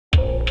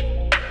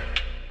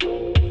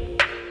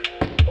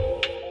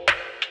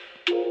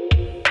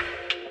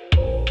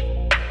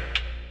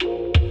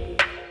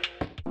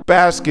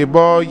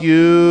Basketball,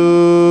 you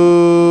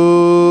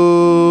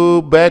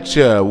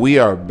betcha. We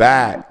are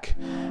back.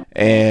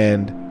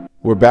 And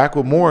we're back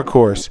with more, of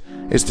course.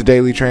 It's the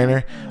Daily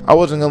Trainer. I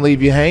wasn't going to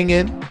leave you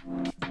hanging.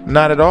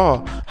 Not at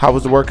all. How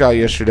was the workout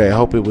yesterday? I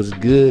hope it was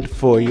good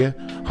for you.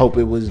 Hope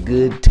it was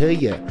good to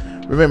you.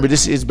 Remember,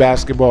 this is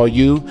Basketball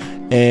U,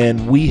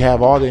 and we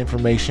have all the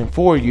information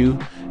for you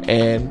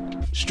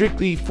and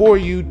strictly for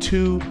you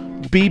to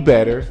be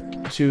better,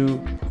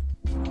 to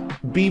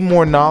be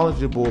more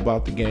knowledgeable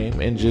about the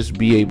game, and just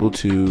be able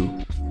to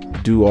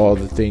do all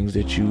the things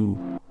that you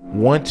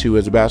want to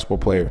as a basketball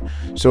player.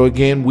 So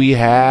again, we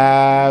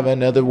have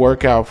another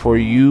workout for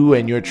you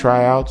and your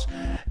tryouts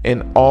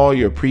and all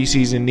your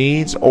preseason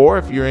needs, or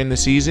if you're in the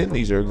season,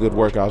 these are good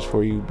workouts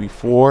for you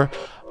before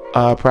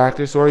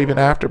practice or even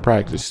after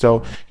practice.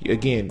 So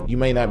again, you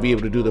may not be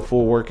able to do the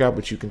full workout,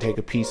 but you can take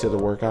a piece of the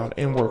workout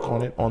and work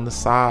on it on the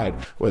side,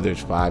 whether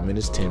it's 5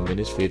 minutes, 10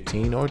 minutes,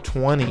 15 or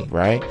 20,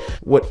 right?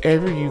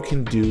 Whatever you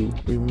can do,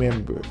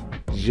 remember,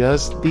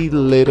 just the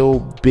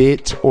little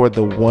bit or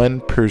the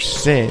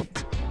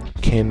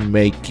 1% can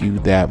make you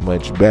that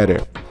much better.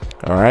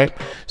 All right,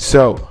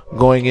 so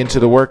going into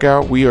the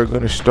workout, we are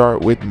going to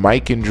start with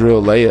Mikan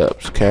drill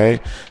layups.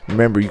 Okay,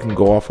 remember, you can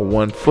go off of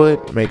 1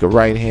 foot, make a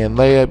right hand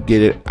layup,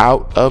 get it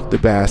out of the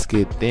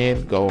basket,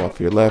 then go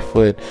off your left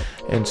foot,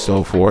 and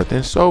so forth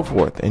and so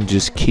forth, and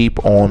just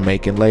keep on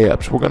making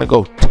layups. We're going to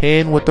go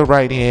 10 with the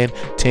right hand,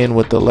 10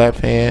 with the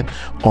left hand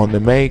on the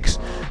makes.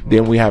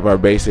 Then we have our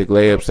basic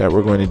layups that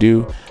we're going to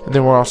do, and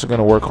then we're also going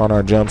to work on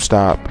our jump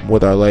stop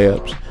with our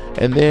layups.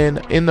 And then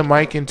in the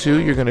Mikan 2,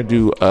 you're going to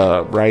do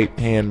right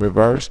hand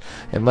reverse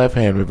and left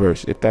hand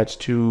reverse. If that's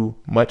too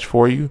much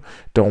for you,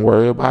 don't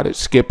worry about it.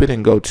 Skip it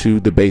and go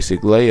to the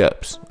basic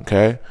layups.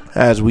 Okay.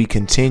 As we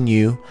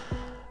continue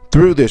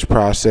through this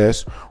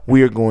process,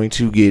 we are going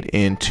to get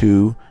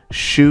into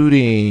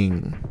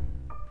shooting.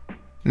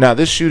 Now,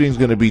 this shooting is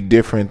going to be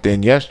different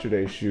than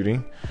yesterday's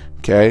shooting.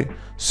 Okay.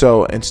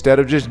 So instead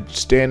of just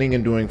standing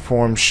and doing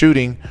form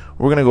shooting,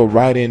 we're going to go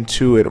right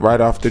into it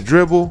right off the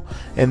dribble.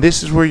 And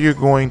this is where you're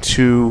going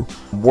to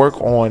work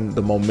on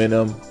the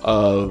momentum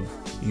of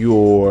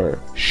your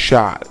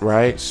shot,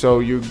 right? So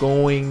you're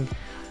going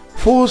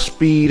full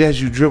speed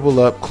as you dribble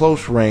up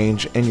close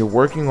range, and you're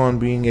working on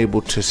being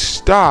able to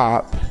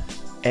stop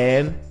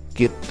and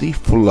get the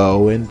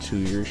flow into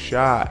your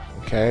shot.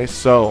 Okay,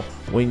 so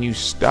when you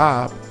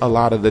stop, a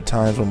lot of the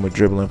times when we're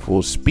dribbling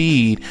full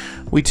speed,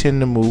 we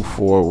tend to move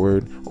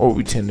forward or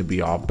we tend to be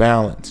off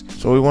balance.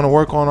 So we want to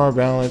work on our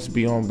balance,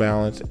 be on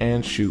balance,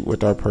 and shoot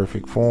with our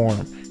perfect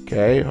form.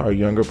 Okay, our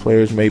younger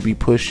players may be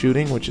push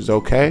shooting, which is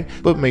okay,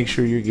 but make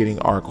sure you're getting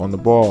arc on the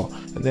ball.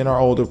 And then our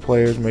older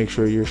players, make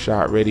sure you're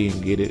shot ready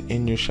and get it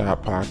in your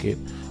shot pocket,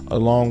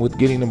 along with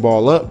getting the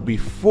ball up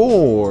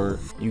before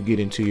you get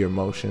into your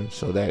motion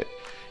so that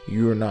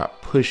you're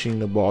not pushing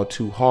the ball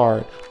too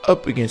hard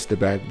up against the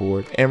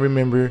backboard. And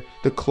remember,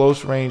 the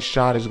close range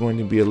shot is going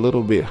to be a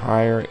little bit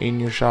higher in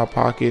your shot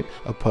pocket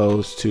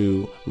opposed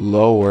to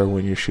lower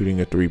when you're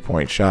shooting a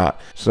 3-point shot.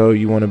 So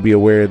you want to be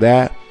aware of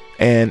that.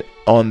 And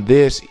on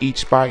this, each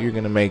spot you're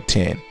going to make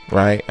 10,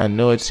 right? I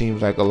know it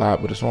seems like a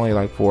lot, but it's only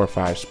like 4 or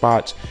 5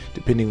 spots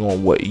depending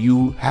on what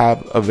you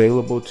have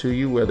available to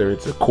you, whether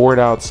it's a court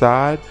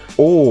outside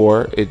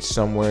or it's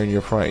somewhere in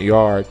your front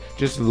yard.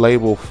 Just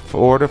label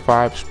 4 to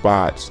 5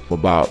 spots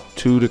about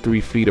 2 to 3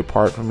 feet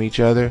apart from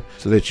each other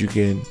so that you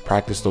can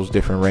practice those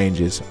different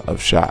ranges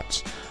of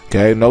shots.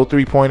 Okay, no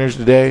 3-pointers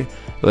today.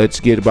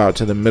 Let's get about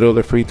to the middle of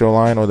the free throw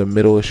line or the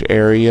middle-ish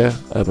area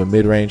of a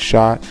mid-range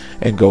shot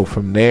and go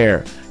from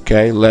there.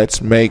 Okay,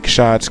 let's make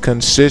shots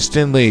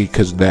consistently,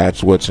 because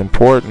that's what's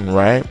important,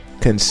 right?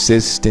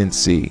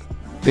 Consistency.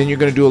 Then you're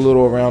going to do a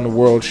little around the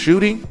world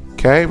shooting.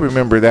 Okay,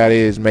 remember that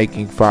is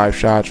making 5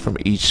 shots from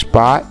each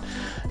spot,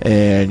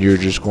 and you're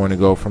just going to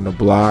go from the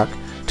block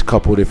to a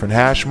couple different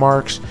hash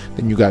marks.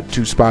 Then you got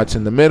 2 spots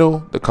in the middle,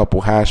 the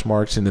couple hash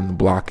marks, and then the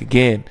block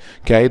again.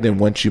 Okay, then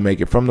once you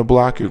make it from the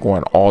block, you're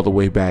going all the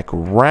way back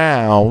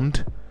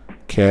around.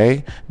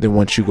 Okay, then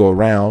once you go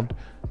around,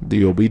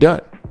 you'll be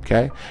done.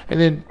 Okay, and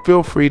then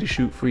feel free to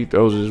shoot free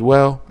throws as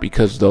well,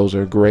 because those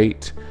are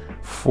great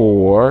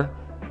for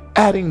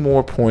adding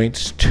more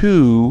points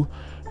to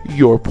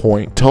your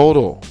point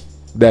total.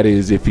 That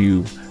is, if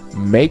you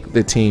make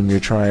the team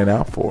you're trying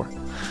out for.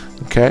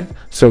 Okay,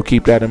 so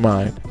keep that in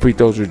mind. Free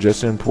throws are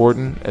just as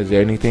important as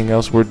anything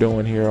else we're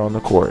doing here on the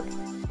court.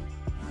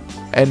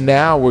 And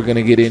now we're going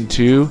to get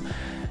into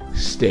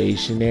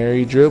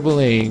stationary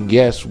dribbling.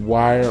 Yes,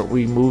 why aren't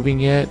we moving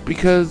yet?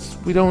 Because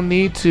we don't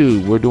need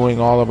to. We're doing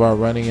all of our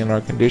running and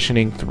our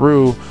conditioning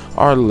through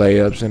our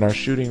layups and our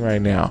shooting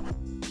right now.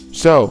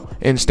 So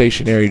in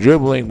stationary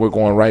dribbling, we're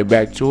going right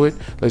back to it.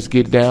 Let's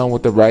get down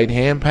with the right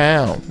hand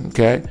pound.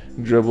 Okay,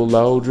 dribble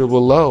low,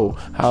 dribble low.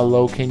 How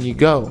low can you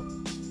go?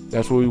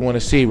 That's what we want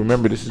to see.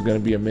 Remember, this is going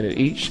to be a minute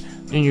each.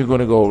 Then you're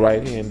going to go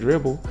right hand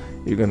dribble.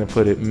 You're going to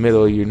put it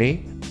middle of your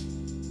knee,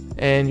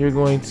 and you're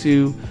going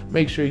to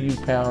make sure you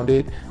pound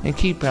it and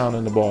keep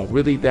pounding the ball.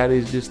 Really, that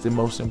is just the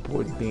most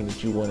important thing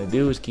that you want to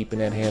do, is keeping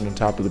that hand on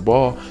top of the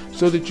ball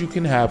so that you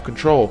can have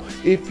control.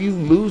 If you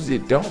lose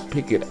it, don't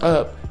pick it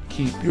up.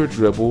 Keep your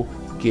dribble.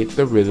 Get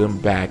the rhythm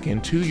back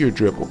into your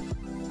dribble.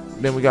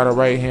 Then we got a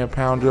right hand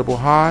pound dribble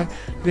high.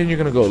 Then you're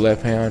going to go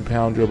left hand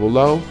pound dribble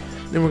low.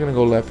 Then we're going to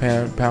go left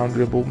hand pound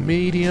dribble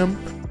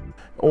medium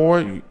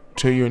or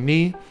to your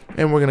knee.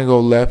 And we're going to go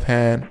left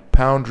hand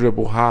pound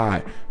dribble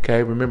high.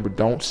 Okay, remember,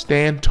 don't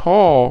stand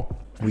tall.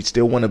 We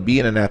still want to be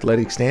in an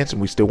athletic stance,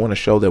 and we still want to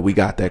show that we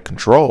got that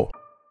control.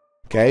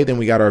 Okay, then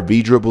we got our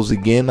V dribbles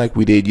again like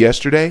we did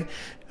yesterday.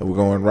 And we're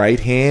going right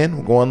hand,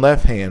 we're going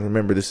left hand.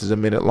 Remember, this is a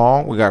minute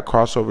long. We got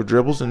crossover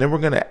dribbles, and then we're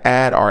going to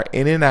add our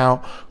in and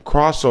out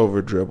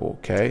crossover dribble.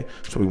 Okay,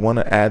 so we want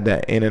to add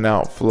that in and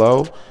out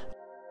flow,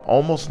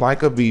 almost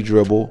like a V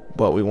dribble,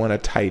 but we want to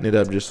tighten it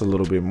up just a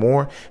little bit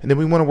more. And then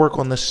we want to work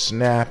on the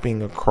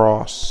snapping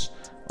across.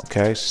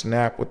 Okay,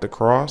 snap with the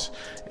cross.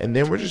 And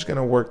then we're just going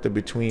to work the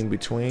between,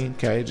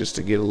 okay, just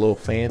to get a little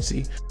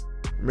fancy.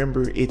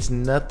 Remember, it's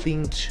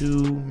nothing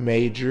too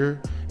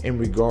major in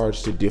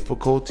regards to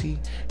difficulty.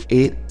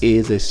 It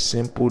is a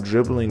simple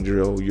dribbling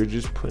drill. You're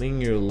just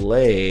putting your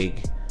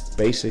leg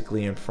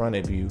basically in front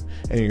of you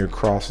and you're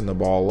crossing the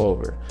ball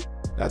over.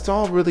 That's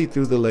all really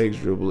through the legs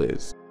dribble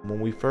is. When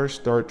we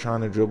first start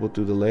trying to dribble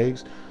through the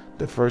legs,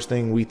 the first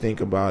thing we think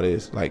about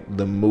is like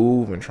the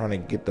move and trying to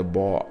get the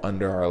ball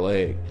under our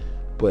leg.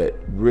 But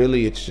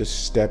really, it's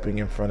just stepping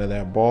in front of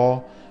that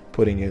ball,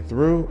 putting it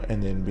through,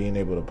 and then being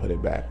able to put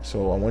it back.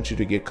 So I want you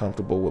to get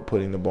comfortable with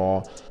putting the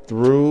ball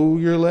through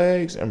your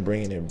legs and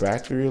bringing it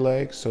back through your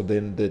legs. So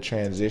then the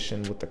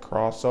transition with the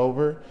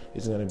crossover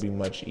is going to be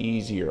much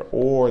easier,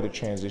 or the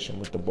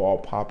transition with the ball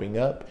popping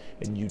up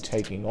and you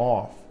taking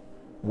off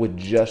with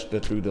just the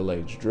through the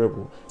legs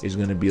dribble is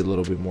going to be a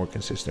little bit more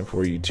consistent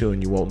for you too,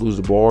 and you won't lose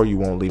the ball, you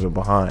won't leave it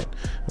behind.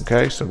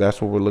 Okay, so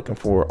that's what we're looking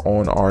for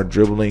on our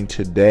dribbling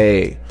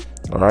today.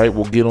 All right,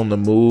 we'll get on the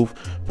move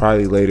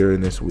probably later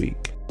in this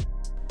week.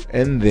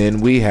 And then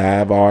we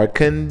have our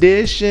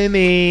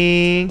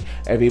conditioning,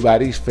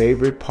 everybody's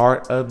favorite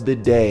part of the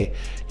day.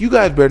 You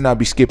guys better not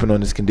be skipping on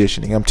this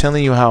conditioning. I'm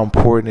telling you how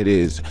important it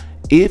is.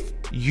 If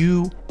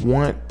you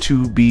want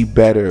to be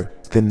better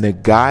than the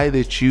guy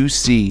that you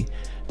see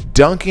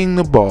dunking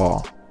the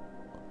ball,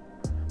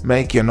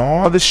 making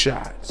all the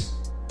shots,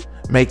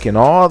 making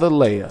all the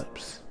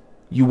layups,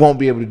 you won't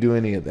be able to do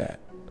any of that.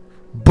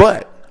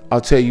 But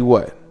I'll tell you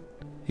what,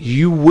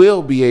 you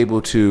will be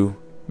able to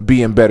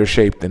be in better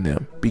shape than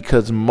them,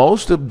 because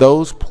most of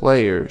those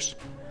players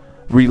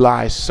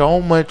rely so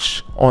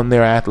much on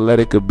their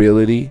athletic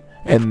ability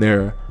and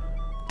their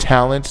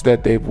talents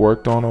that they've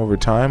worked on over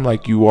time,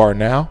 like you are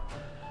now,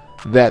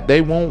 that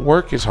they won't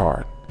work as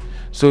hard.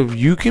 So if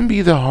you can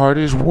be the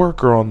hardest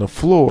worker on the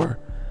floor,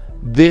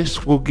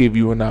 this will give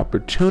you an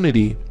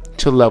opportunity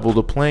to level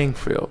the playing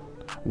field.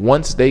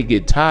 Once they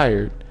get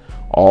tired,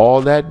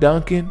 all that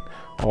dunking,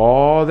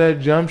 all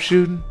that jump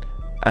shooting,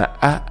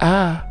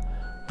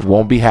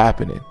 won't be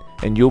happening.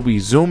 And you'll be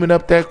zooming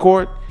up that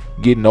court,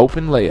 getting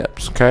open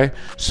layups, okay?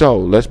 So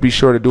let's be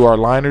sure to do our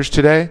liners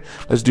today.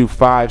 Let's do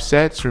 5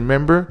 sets.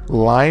 Remember,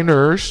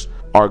 liners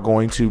are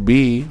going to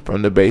be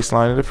from the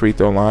baseline of the free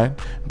throw line,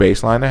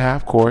 baseline to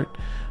half court,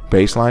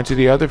 baseline to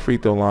the other free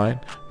throw line,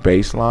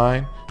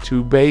 baseline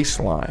to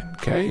baseline,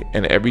 okay?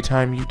 And every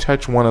time you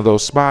touch one of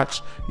those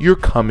spots, you're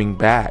coming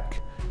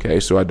back, okay?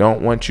 So I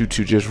don't want you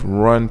to just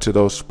run to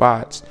those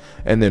spots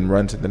and then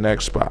run to the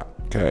next spot,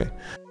 okay?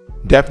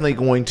 Definitely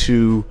going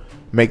to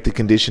make the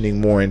conditioning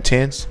more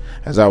intense,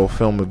 as I will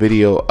film a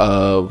video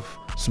of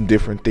some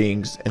different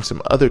things and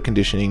some other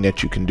conditioning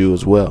that you can do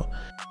as well.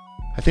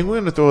 I think we're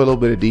going to throw a little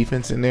bit of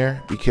defense in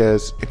there,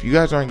 because if you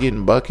guys aren't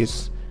getting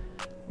buckets,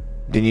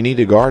 then you need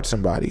to guard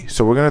somebody.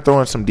 So we're going to throw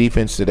in some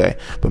defense today.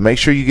 But make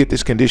sure you get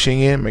this conditioning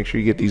in. Make sure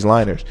you get these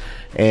liners.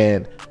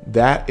 And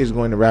that is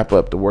going to wrap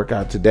up the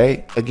workout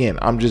today. Again,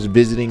 I'm just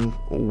visiting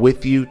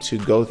with you to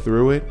go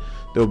through it.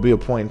 There'll be a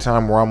point in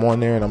time where I'm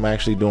on there and I'm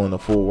actually doing the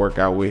full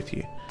workout with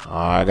you.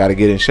 I got to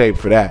get in shape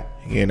for that,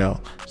 you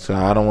know. So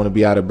I don't want to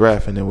be out of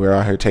breath and then we're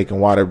out here taking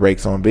water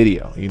breaks on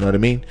video. You know what I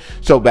mean?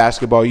 So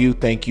Basketball U,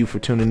 thank you for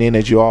tuning in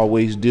as you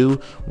always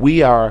do.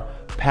 We are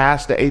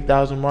past the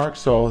 8,000 mark,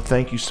 so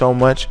thank you so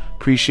much.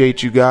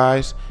 Appreciate you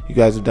guys. You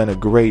guys have done a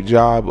great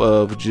job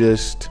of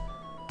just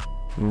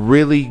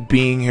really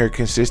being here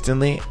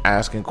consistently,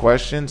 asking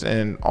questions,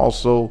 and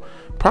also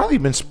probably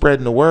been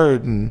spreading the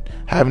word and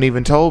haven't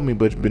even told me,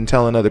 but been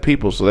telling other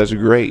people. So that's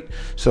great.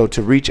 So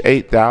to reach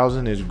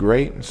 8,000 is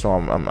great. And so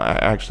I'm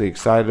actually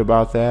excited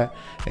about that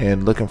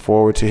and looking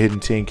forward to hitting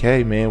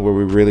 10K, man, where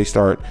we really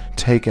start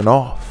taking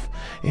off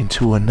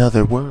into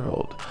another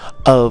world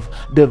of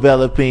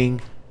developing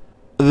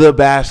the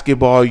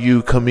Basketball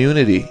U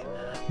community.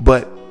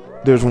 But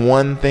there's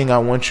one thing I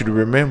want you to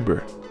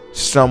remember.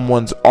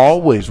 Someone's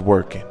always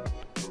working.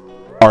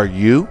 Are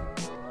you?